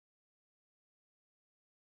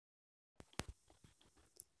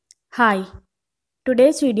Hi,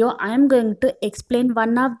 today's video I am going to explain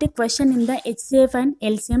one of the question in the HCF and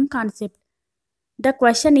LCM concept. The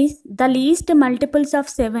question is the least multiples of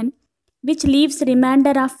 7 which leaves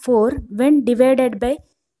remainder of 4 when divided by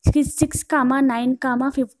 6, 9,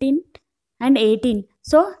 15 and 18.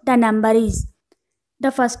 So the number is, the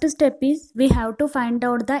first step is we have to find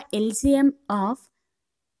out the LCM of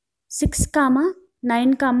 6,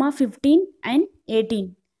 9, 15 and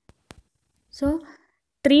 18. So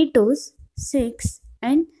 3 2s 6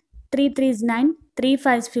 and 3 3s 9, 3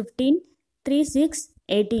 5s 15, 3 6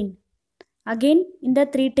 18. Again in the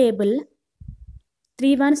 3 table,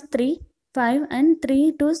 3 1s 3, 5 and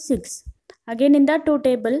 3 2s 6. Again in the 2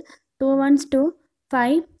 table, 2 1s 2,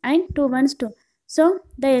 5 and 2 1s 2. So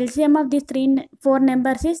the LCM of these 4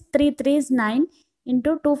 numbers is 3 3s 9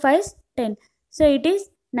 into 2 5s 10. So it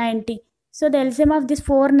is 90. So the LCM of these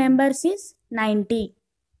 4 numbers is 90.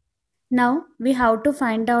 Now we have to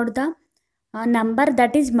find out the number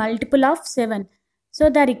that is multiple of 7. So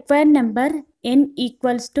the required number n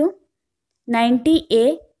equals to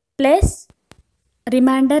 90a plus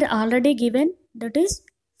remainder already given, that is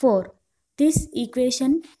 4. This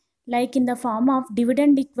equation like in the form of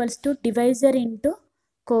dividend equals to divisor into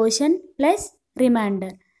quotient plus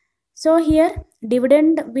remainder. So here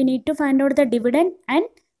dividend, we need to find out the dividend and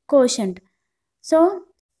quotient. So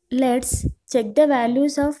let's check the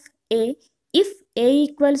values of a. If a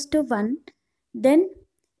equals to 1, then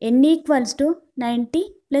n equals to 90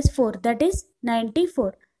 plus 4, that is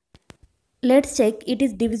 94. Let's check it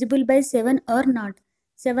is divisible by 7 or not.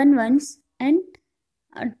 7 ones and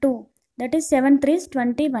 2, that is 7 3s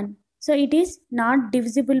 21. So it is not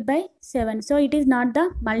divisible by 7. So it is not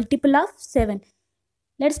the multiple of 7.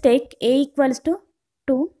 Let's take a equals to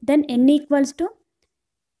 2, then n equals to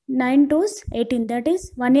 9 2s 18, that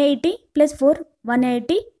is 180 plus 4,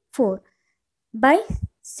 184 by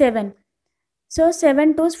 7. So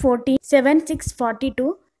 7 2s 40, 7 6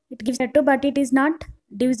 42, it gives 2, but it is not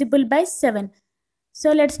divisible by 7.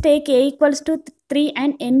 So let's take a equals to 3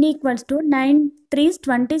 and n equals to 9 3s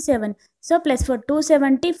 27. So plus 4,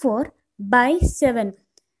 274 by 7.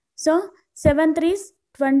 So 7 3s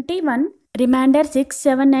 21, remainder 6,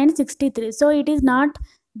 7 9 63. So it is not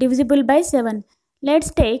divisible by 7.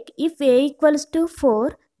 Let's take if a equals to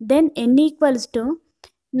 4, then n equals to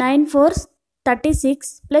 9 4s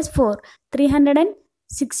 36 plus 4,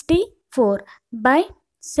 364 by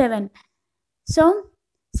 7. So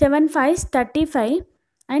 7 5s 35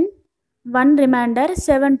 and 1 remainder,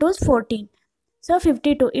 7 2s 14. So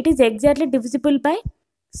 52. It is exactly divisible by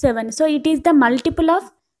 7. So it is the multiple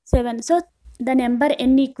of 7. So the number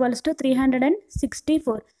n equals to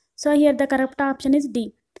 364. So here the correct option is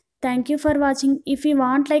D. Thank you for watching. If you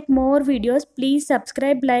want like more videos, please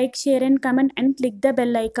subscribe, like, share and comment and click the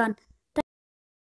bell icon.